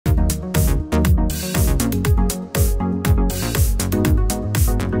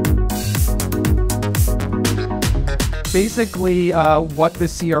Basically, what the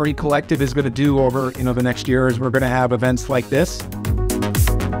CRE Collective is going to do over the next year is we're going to have events like this.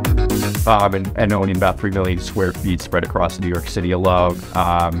 And owning about 3 million square feet spread across New York City alone.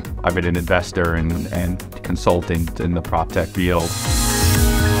 I've been an investor and consultant in the prop tech field.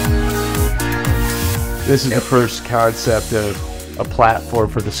 This is the first concept of a platform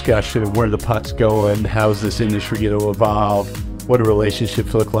for discussion of where the puck's going, how's this industry going to evolve, what do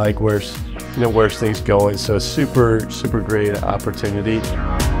relationships look like, where's things going. So super, super great opportunity.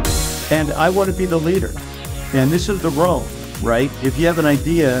 And I want to be the leader. And this is the role, right? If you have an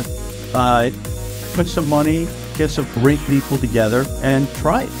idea, put some money, get some great people together and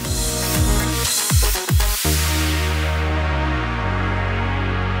try it.